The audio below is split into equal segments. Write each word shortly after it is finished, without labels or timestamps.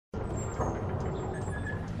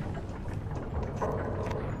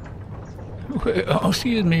Well,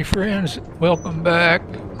 excuse me, friends. Welcome back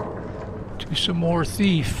to some more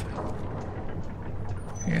Thief.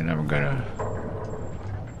 And I'm gonna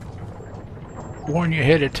warn you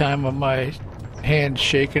ahead of time of my hand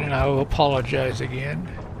shaking, and I will apologize again.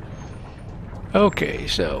 Okay,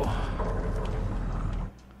 so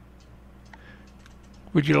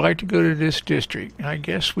would you like to go to this district? I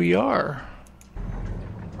guess we are.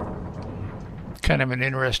 Kind of an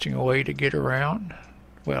interesting way to get around.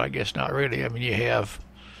 Well, I guess not really. I mean, you have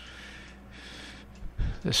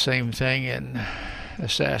the same thing in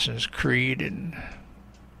Assassin's Creed and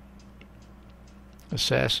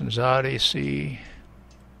Assassin's Odyssey.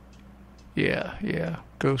 Yeah.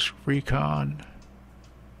 Ghost Recon.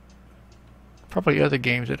 Probably other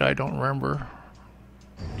games that I don't remember.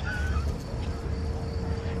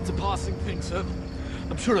 It's a passing thing, sir.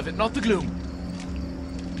 I'm sure of it, not the gloom.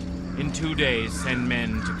 In 2 days, send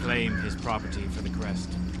men to claim his property for the crest.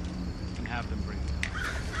 And have them bring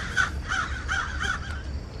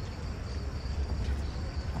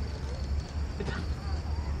it.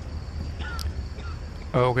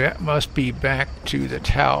 Oh, that must be back to the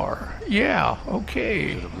tower. Yeah,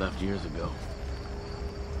 okay. Should have left years ago.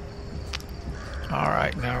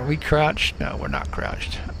 Alright, now are we crouched? No, we're not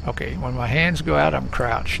crouched. Okay, when my hands go out, I'm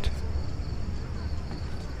crouched.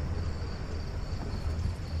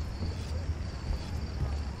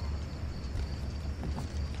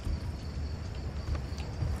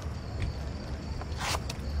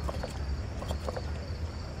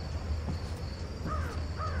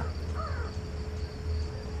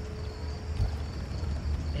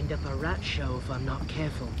 End up a rat show if I'm not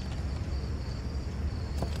careful.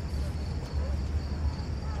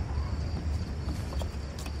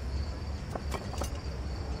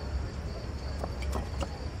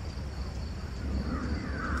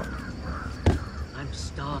 I'm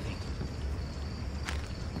starving.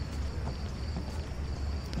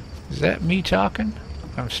 Is that me talking?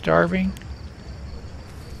 I'm starving?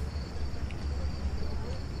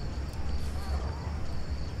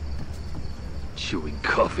 Chewing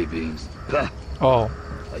coffee beans. Bah. Oh,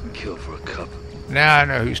 I'd kill for a cup. now I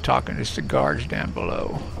know who's talking. It's the guards down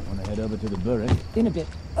below. Want to head over to the burret? In a bit.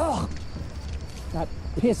 Ugh! That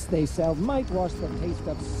piss they sell might wash the taste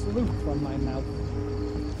of sloop from my mouth.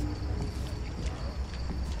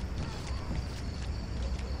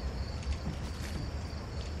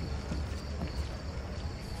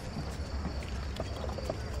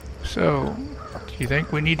 So, do you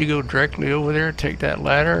think we need to go directly over there and take that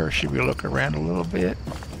ladder, or should we look around a little bit?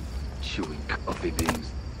 Chewing coffee beans.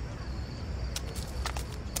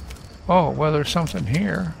 Oh, well, there's something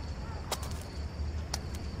here.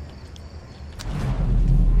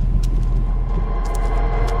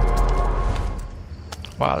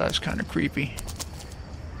 Wow, that's kind of creepy.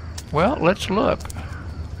 Well, let's look.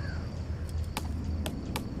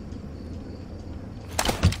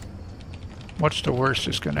 What's the worst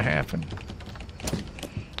that's going to happen?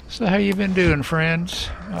 So how you been doing, friends?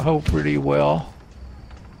 I hope pretty well.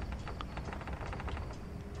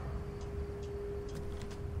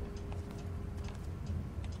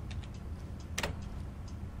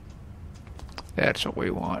 That's what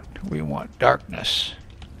we want. We want darkness.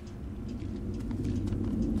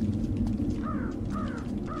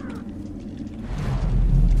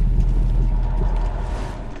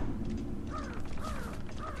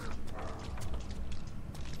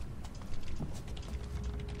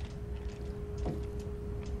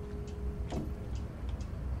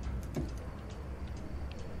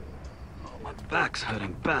 My back's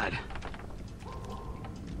hurting bad.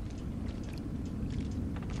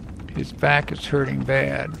 His back is hurting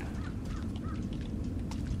bad.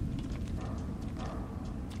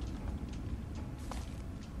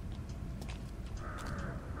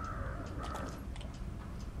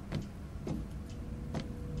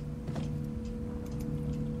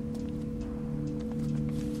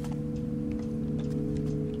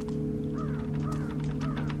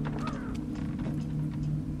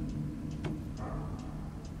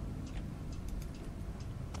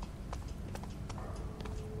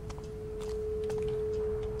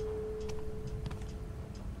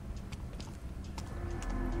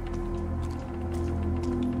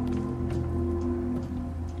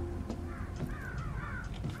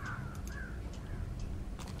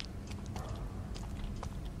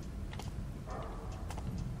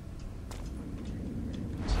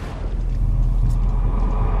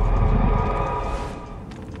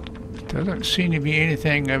 Doesn't seem to be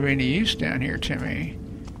anything of any use down here to me.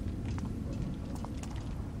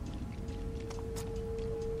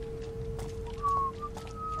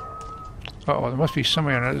 Uh oh, there must be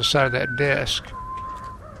somebody on the other side of that desk.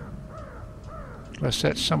 Unless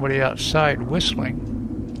that's somebody outside whistling.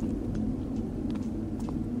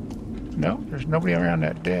 No, there's nobody around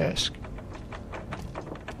that desk.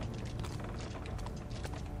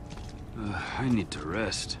 I need to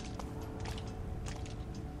rest.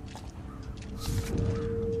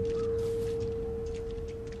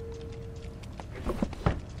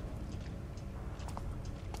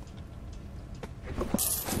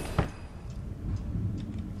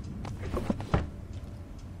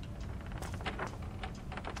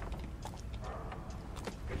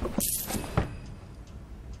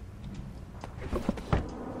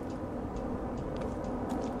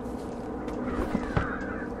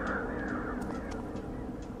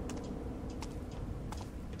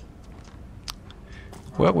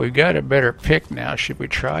 Well, we've got a better pick now. Should we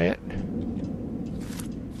try it?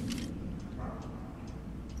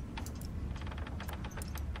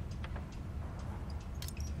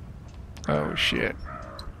 Oh, shit.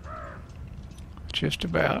 Just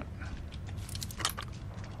about.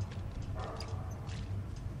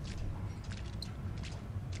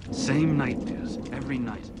 Same nightmares every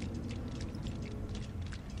night.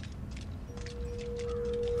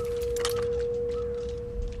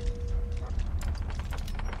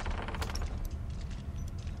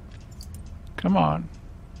 Come on.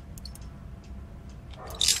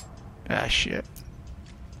 Ah, shit.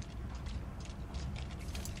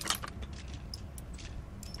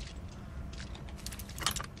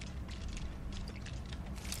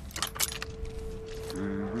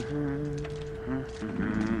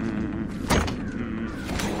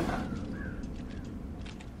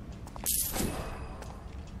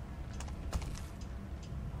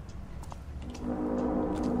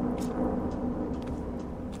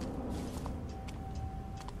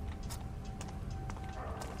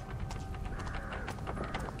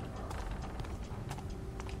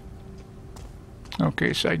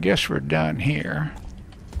 Okay, so I guess we're done here.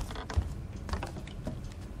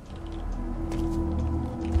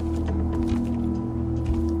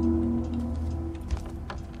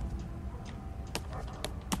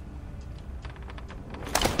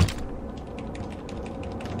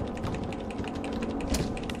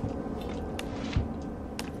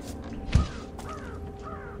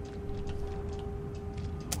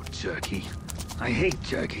 Jerky. I hate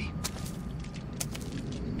jerky.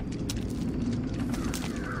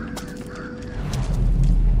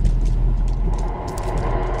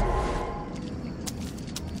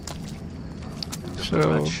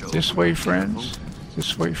 So, this way, friends.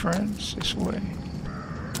 This way, friends. This way.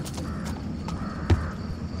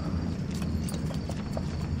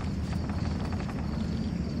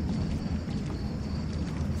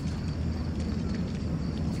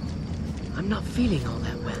 I'm not feeling all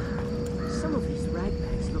that well. Some of these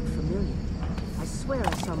ragbags look familiar. I swear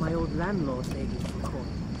I saw my old landlord begging for corn.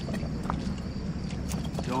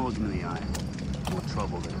 Don't look me in the eye. More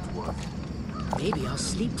trouble than it's worth. Maybe I'll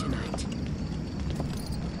sleep tonight.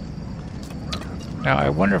 Now, I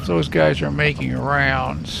wonder if those guys are making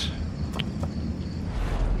rounds.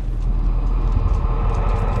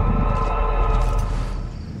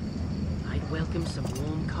 I'd welcome some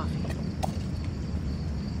warm coffee.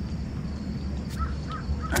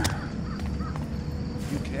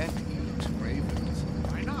 You can't eat ravens.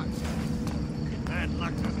 Why not? Bad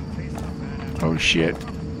luck doesn't taste so bad. Oh, shit.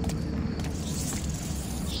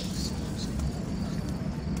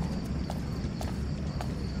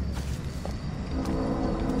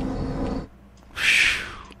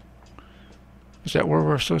 Is that where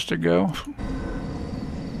we're supposed to go?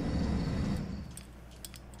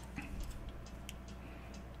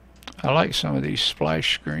 I like some of these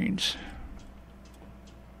splash screens.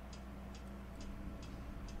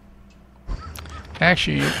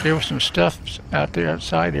 Actually, there was some stuff out there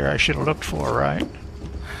outside there I should have looked for, right?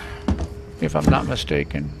 If I'm not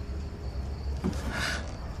mistaken.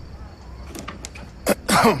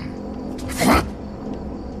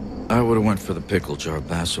 I would have went for the pickle jar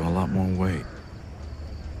basso, a lot more weight.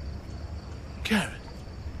 Garrett.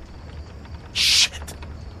 Shit.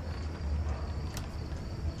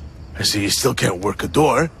 I see you still can't work a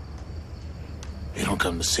door. You don't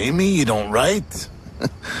come to see me, you don't write.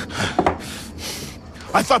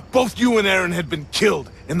 I thought both you and Aaron had been killed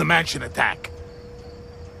in the mansion attack.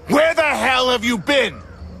 Where the hell have you been?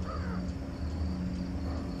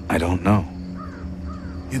 I don't know.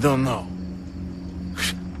 You don't know.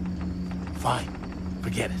 Fine.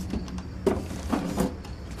 Forget it.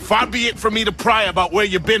 Far be it from me to pry about where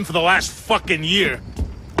you've been for the last fucking year.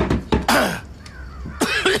 I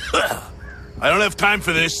don't have time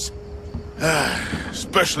for this.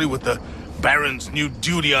 Especially with the Baron's new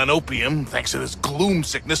duty on opium, thanks to this gloom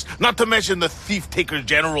sickness, not to mention the thief-taker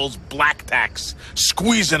general's black tax,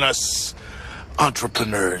 squeezing us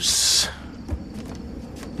entrepreneurs.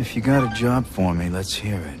 If you got a job for me, let's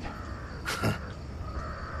hear it.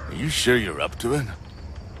 Are you sure you're up to it?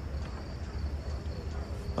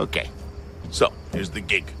 Okay, so here's the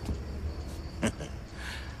gig.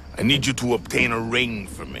 I need you to obtain a ring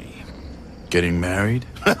for me. Getting married?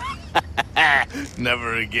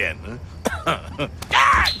 Never again, huh?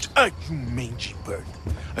 You mangy bird.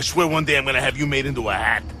 I swear one day I'm gonna have you made into a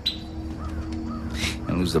hat.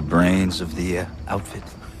 And lose the brains of the outfit.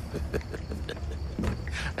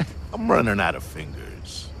 I'm running out of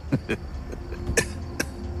fingers.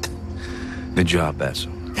 Good job, Basso.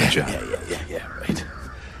 Good job. Yeah, right.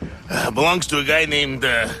 Belongs to a guy named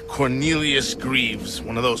Cornelius Greaves,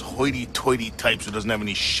 one of those hoity-toity types who doesn't have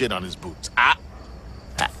any shit on his boots.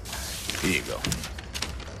 Here you go.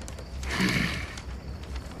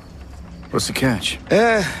 What's the catch?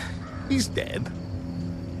 He's dead.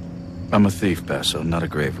 I'm a thief, Basso, not a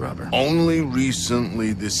grave robber. Only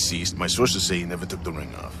recently deceased. My sources say he never took the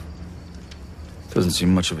ring off. Doesn't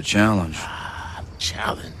seem much of a challenge.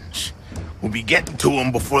 Challenge. We'll be getting to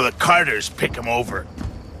him before the Carters pick him over.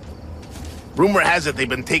 Rumor has it they've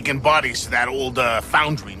been taking bodies to that old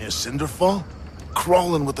foundry near Cinderfall.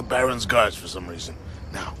 Crawling with the Baron's guards for some reason.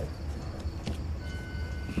 Now,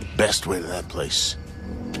 best way to that place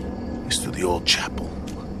is through the old chapel.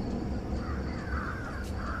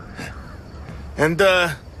 And,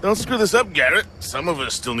 don't screw this up, Garrett. Some of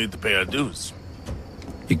us still need to pay our dues.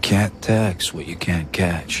 You can't tax what you can't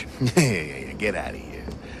catch. Yeah, get out of here.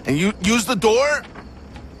 And you use the door?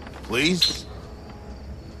 Please?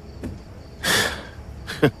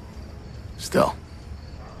 Still,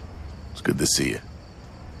 it's good to see you.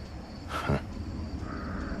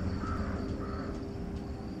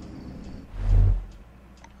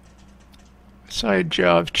 Side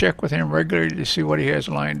jobs, check with him regularly to see what he has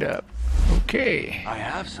lined up. Okay. I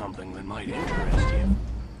have something that might interest you.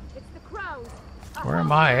 It's the crows. Where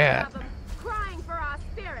am I at? Crying for our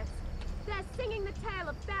spirits. They're singing the tale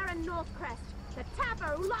of Baron Northcrest, the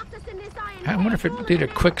tapper who locked us in this iron. I wonder if it did a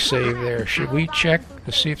quick save there. Should we check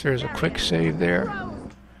to see if there's a quick save there?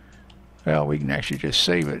 Well, we can actually just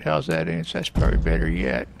save it. How's that? That's probably better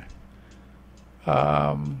yet.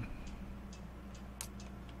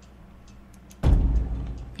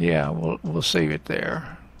 Yeah, we'll save it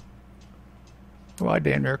there. Well, I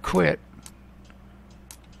damn near quit.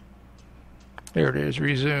 There it is.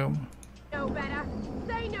 Resume. Know better.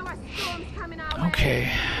 They know a storm's coming our way. Okay.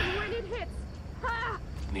 And when it hits,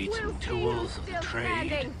 Need some tools of the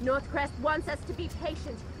trade. Northcrest wants us to be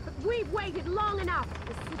patient, but we've waited long enough.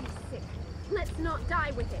 The city's sick. Let's not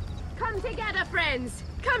die with it. Come together, friends.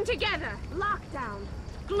 Come together. Lockdown.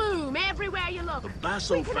 Gloom everywhere you look. The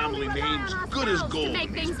Basso family name's good as gold. To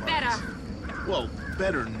make things better. Well,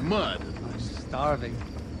 better than mud. I'm starving.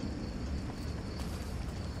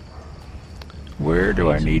 Where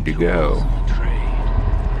do I need to go?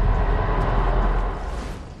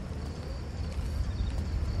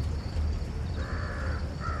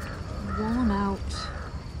 Worn out.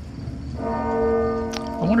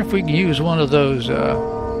 I wonder if we can use one of those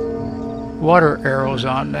water arrows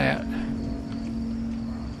on that.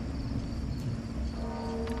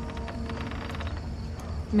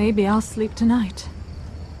 Maybe I'll sleep tonight.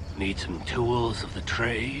 Need some tools of the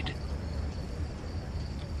trade.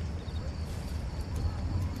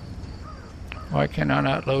 Why can I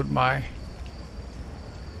not load my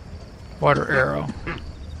water arrow?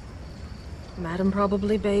 Madam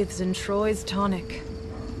probably bathes in Troy's tonic.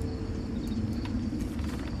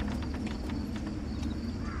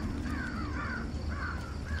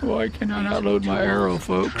 Why can I not load my arrow,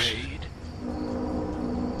 folks?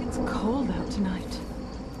 It's cold out tonight.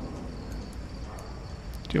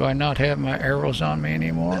 Do I not have my arrows on me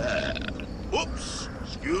anymore? Whoops!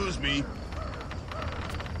 Excuse me.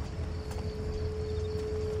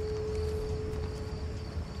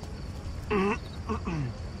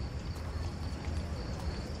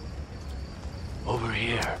 Over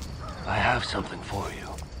here. I have something for you.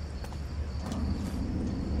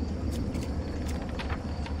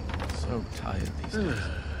 So tired these days.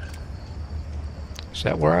 Is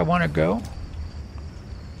that where I want to go?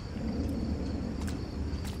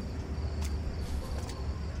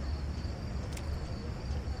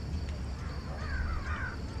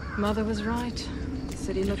 Mother was right. The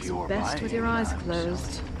city looks best with your eyes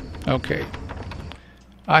closed. Okay.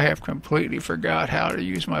 I have completely forgot how to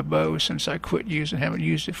use my bow since I quit using, haven't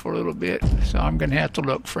used it for a little bit. So I'm going to have to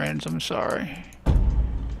look, friends. I'm sorry.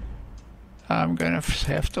 I'm going to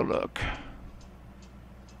have to look.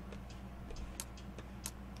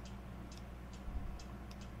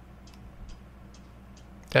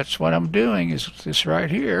 That's what I'm doing, is this right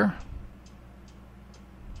here.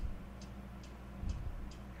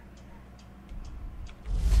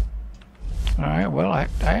 Alright, well, I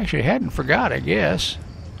actually hadn't forgot, I guess.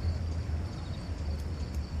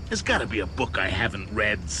 There's gotta be a book I haven't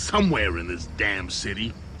read somewhere in this damn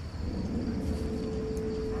city.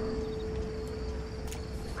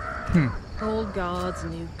 Old gods,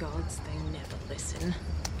 new gods, they never listen.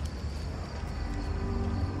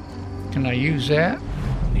 Can I use that?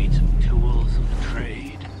 Need some tools of the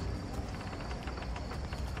trade.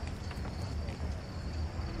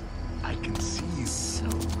 I can see you. So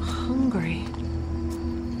hungry.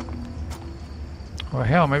 Well,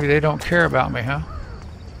 hell, maybe they don't care about me, huh?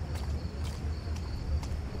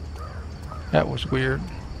 That was weird.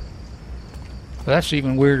 Well, that's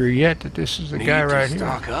even weirder yet, that this is the guy right here.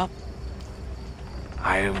 Stock up?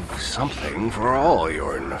 I have something for all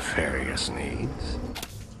your nefarious needs.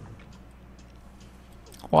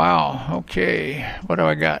 Wow, okay. What do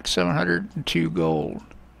I got? 702 gold.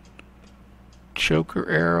 Choker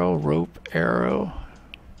arrow, rope arrow,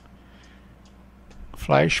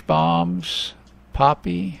 flash bombs,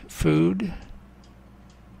 poppy, food.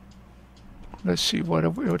 Let's see,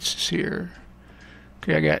 what's this here?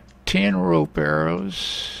 Okay, I got 10 rope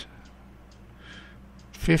arrows,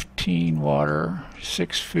 15 water,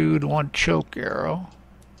 6 food, 1 choke arrow.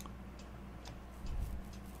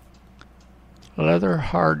 Leather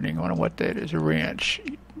hardening, I wonder what that is. A wrench.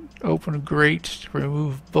 Open grates to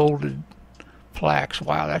remove bolted plaques.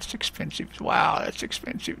 Wow, that's expensive. Wow, that's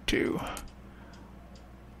expensive too.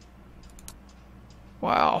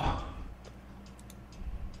 Wow.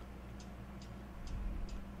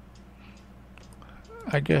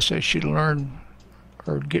 I guess I should learn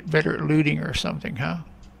or get better at looting or something, huh?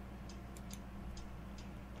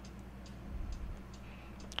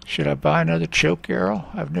 Should I buy another choke arrow?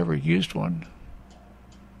 I've never used one.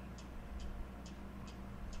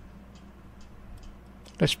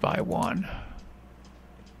 Let's buy one.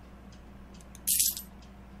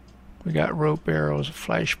 We got rope arrows,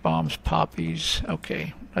 flash bombs, poppies.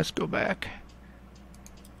 Okay, let's go back.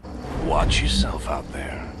 Watch yourself out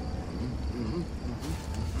there.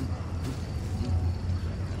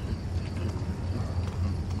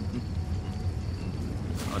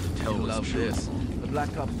 Hard to tell what's love true. this. The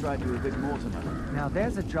Black Ops tried to evict Mortimer. Now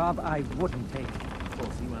there's a job I wouldn't take. Of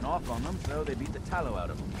course, he went off on them, so they beat the tallow out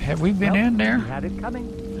of him. Have we been Well, in there? We had it coming.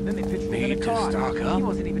 And then they pitched him in Need a to car. stock up? He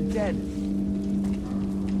wasn't even dead.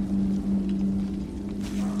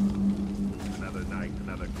 Another night,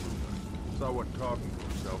 another groomer. Saw what talking to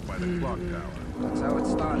himself by the clock tower. That's how it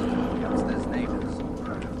started. The upstairs neighbors.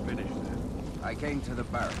 Trying to finish that. I came to the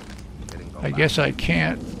barrack. Didn't go I back. guess I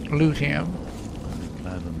can't loot him.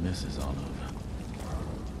 Glad the missus on him.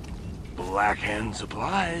 Black Hand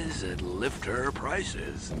Supplies at lifter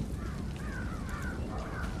prices.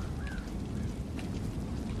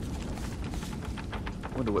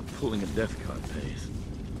 Wonder what pulling a death card pays.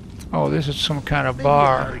 Oh, this is some kind of Maybe you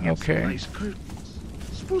ought bar. to get some Okay. nice curtains.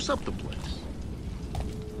 Spruce up the place.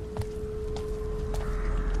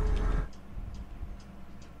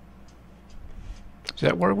 Is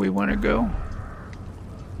that where we want to go?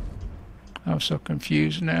 I'm so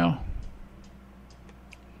confused now.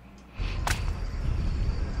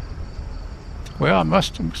 Well, I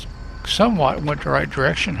must have somewhat went the right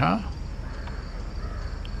direction, huh?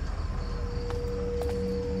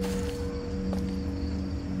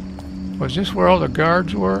 Was this where all the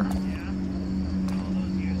guards were?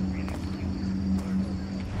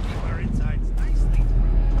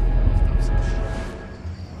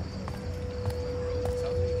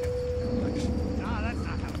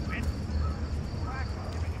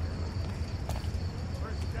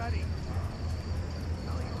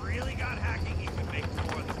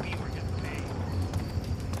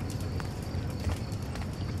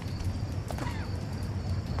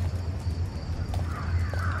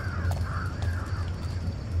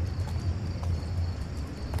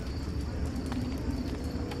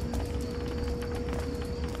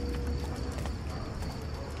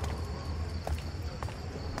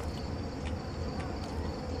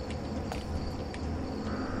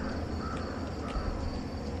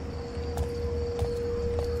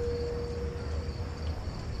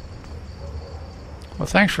 Well,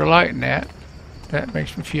 thanks for lighting that. That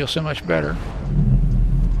makes me feel so much better.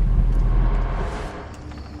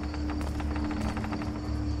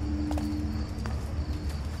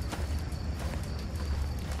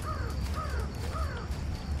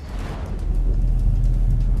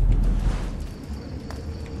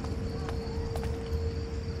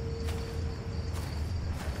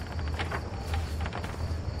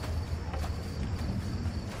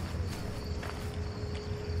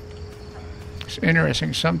 It's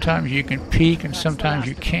interesting. Sometimes you can peek and sometimes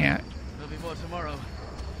you can't. There'll be more tomorrow.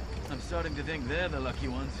 I'm starting to think they're the lucky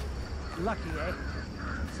ones. Lucky, eh?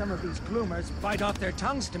 Some of these gloomers bite off their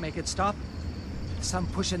tongues to make it stop. Some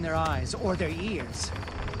push in their eyes or their ears.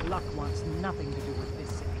 Luck wants nothing to do with this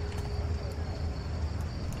city.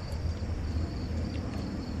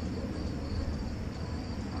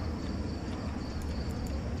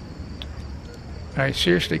 I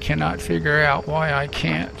seriously cannot figure out why I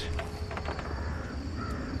can't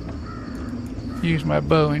use my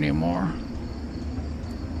bow anymore.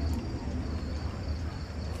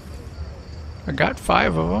 I got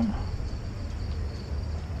 5 of them.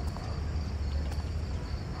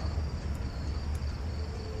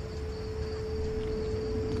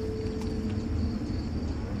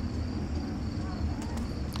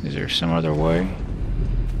 Is there some other way?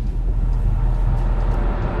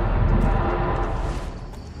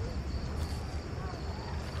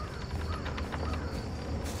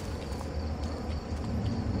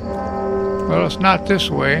 Well, it's not this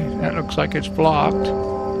way. That looks like it's blocked.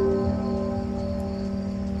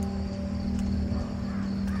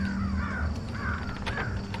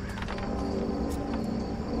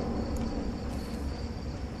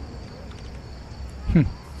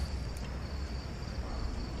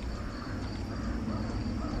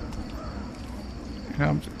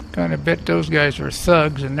 I'm gonna bet those guys are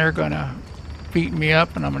thugs and they're gonna beat me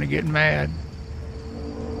up and I'm gonna get mad.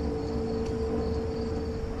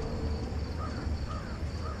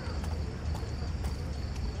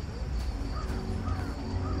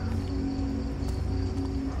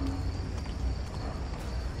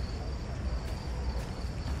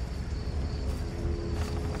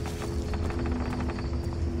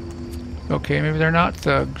 Okay, maybe they're not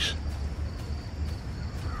thugs.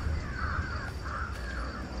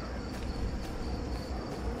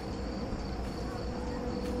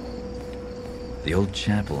 The old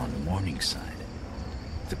chapel on Morningside.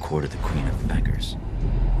 The court of the Queen of Beggars.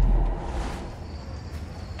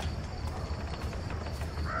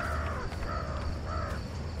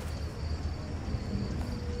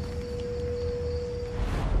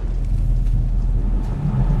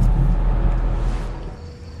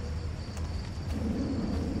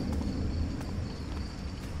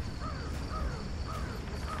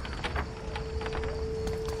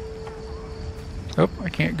 Oh, I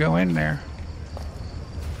can't go in there.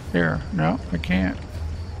 Here, no, I can't.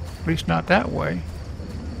 At least not that way.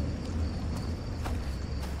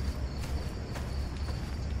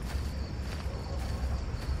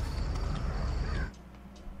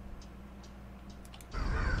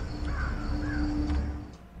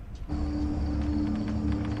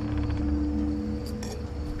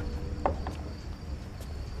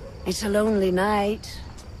 It's a lonely night.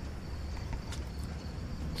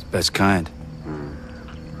 It's the best kind.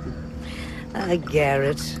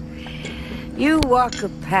 Garrett, you walk a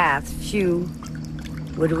path few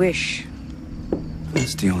would wish.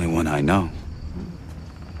 It's the only one I know.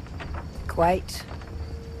 Quite.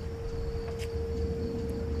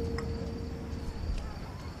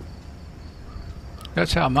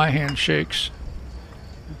 That's how my hand shakes.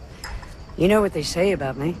 You know what they say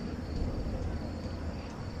about me?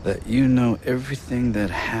 That you know everything that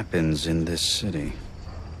happens in this city.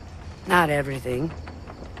 Not everything.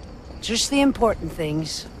 Just the important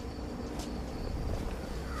things.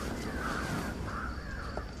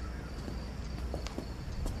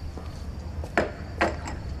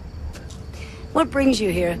 What brings you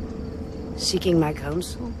here? Seeking my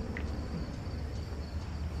counsel?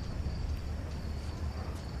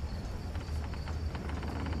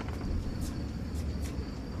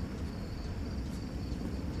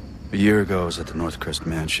 A year ago, I was at the Northcrest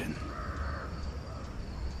Mansion.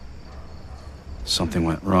 Something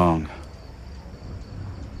went wrong.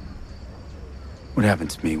 What happened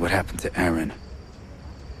to me? What happened to Aaron?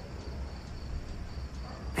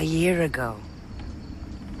 A year ago.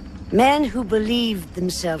 Men who believed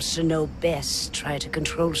themselves to know best try to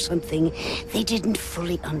control something they didn't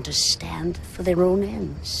fully understand for their own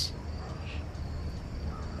ends.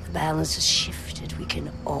 The balance has shifted. We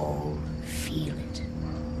can all feel it.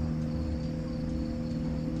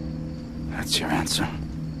 That's your answer.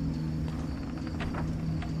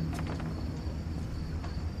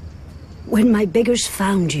 When my beggars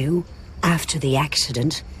found you, after the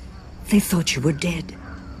accident, they thought you were dead.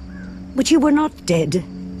 But you were not dead.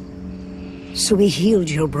 So we healed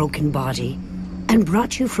your broken body and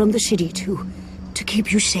brought you from the city to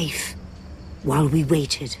keep you safe while we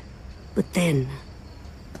waited. But then,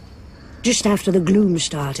 just after the gloom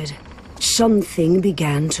started, something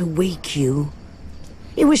began to wake you.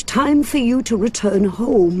 It was time for you to return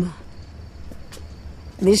home.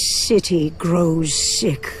 This city grows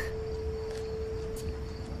sick.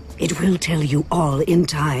 It will tell you all in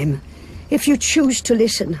time, if you choose to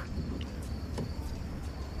listen.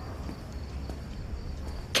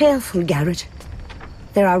 Careful, Garrett.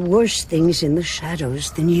 There are worse things in the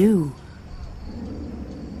shadows than you.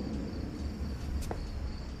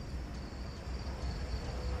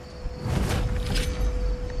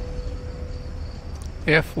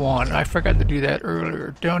 F1. I forgot to do that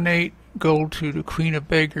earlier. Donate gold to the Queen of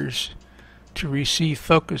Beggars to receive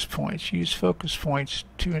focus points. Use focus points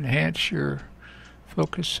to enhance your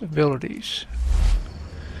focus abilities.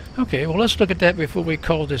 Okay, well, let's look at that before we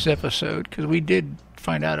call this episode, because we did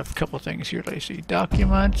find out a couple things here. Let's see.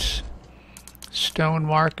 Documents, Stone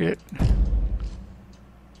Market,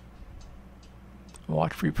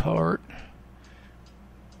 Watch Report,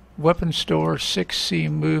 Weapon Store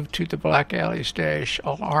 6C moved to the Black Alley stash.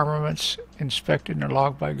 All armaments inspected and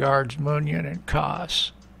logged by guards Munyon and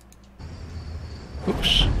Koss.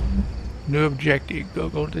 Oops. New objective.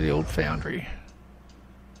 Go to the old foundry.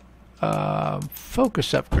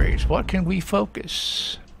 Focus upgrades. What can we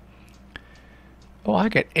focus? Oh, I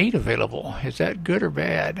got 8 available. Is that good or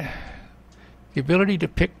bad? The ability to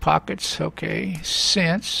pick pockets. Okay.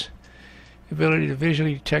 Sense. Ability to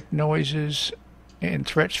visually detect noises and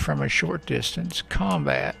threats from a short distance.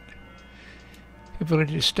 Combat.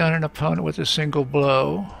 Ability to stun an opponent with a single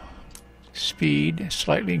blow. Speed.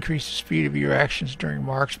 Slightly increase the speed of your actions during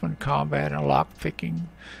marksman combat and lock picking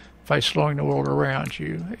by slowing the world around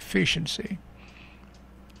you. Efficiency.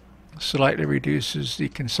 Slightly reduces the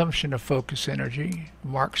consumption of focus energy.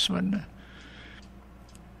 Marksman.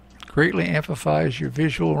 Greatly amplifies your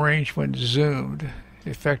visual range when zoomed.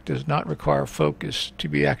 The effect does not require focus to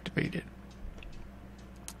be activated.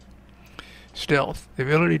 Stealth. The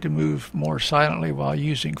ability to move more silently while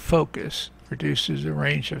using focus reduces the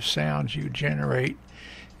range of sounds you generate,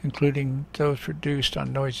 including those produced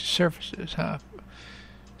on noisy surfaces.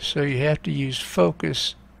 So you have to use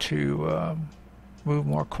focus to move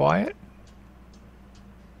more quiet.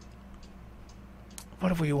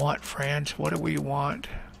 What do we want, friends? What do we want?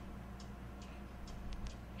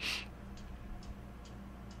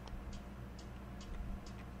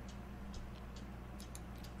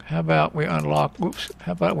 How about we unlock,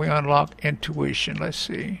 how about we unlock intuition? Let's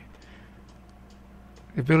see.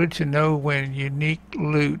 The ability to know when unique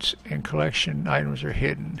loots and collection items are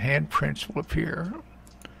hidden. Handprints will appear.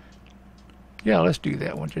 Yeah, let's do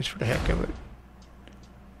that one just for the heck of it.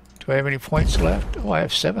 Do I have any points left? Oh, I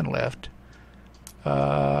have 7 left.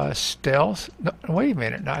 Stealth. No, wait a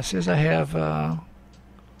minute. Now it says I have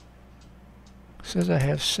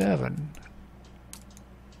 7.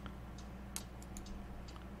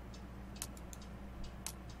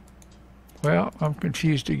 Well, I'm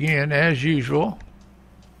confused again, as usual.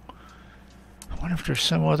 I wonder if there's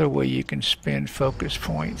some other way you can spend focus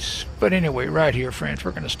points. But anyway, right here, friends,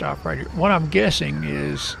 we're going to stop right here. What I'm guessing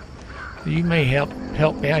is, you may help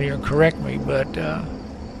me out here and correct me, but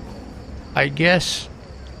I guess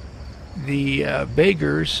the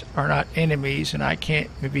beggars are not enemies, and I can't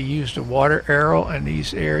maybe use the water arrow in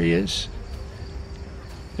these areas.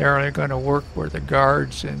 They're only going to work where the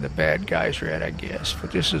guards and the bad guys are at, I guess.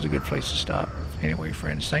 But this is a good place to stop. Anyway,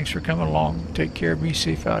 friends, thanks for coming along. Take care. Be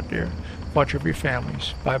safe out there. Watch over your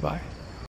families. Bye-bye.